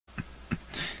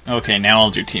Okay, now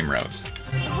I'll do Team Rose.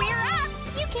 We're up!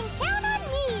 You can count on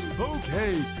me!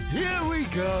 Okay, here we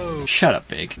go. Shut up,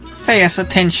 Big. Fes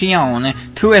attenzione,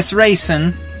 tu es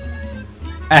racing.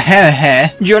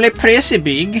 Je l'ai pressé,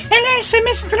 Big.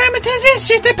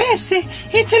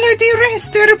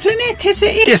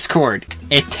 Discord.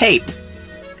 A tape.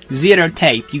 Zero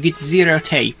tape. You get zero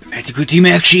tape. Team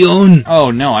action.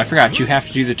 Oh no, I forgot. You have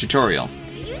to do the tutorial.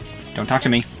 Don't talk to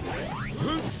me.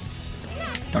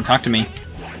 Don't talk to me.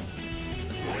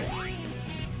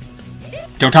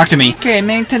 Don't talk to me. Okay,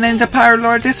 maintenance the Power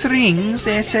Lord des Rings.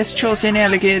 SS chosen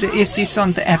alligator ici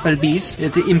sont Applebee's.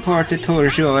 De importateur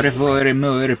vore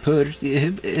mor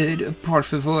por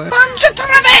favor. Bonjour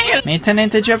travail!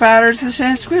 Maintenance the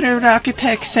Javars Square Rocket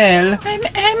Excel. I'm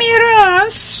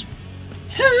Amiros.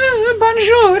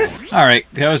 Bonjour. Alright,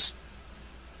 that was...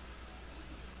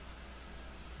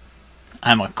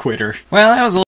 I'm a quitter. Well, that was a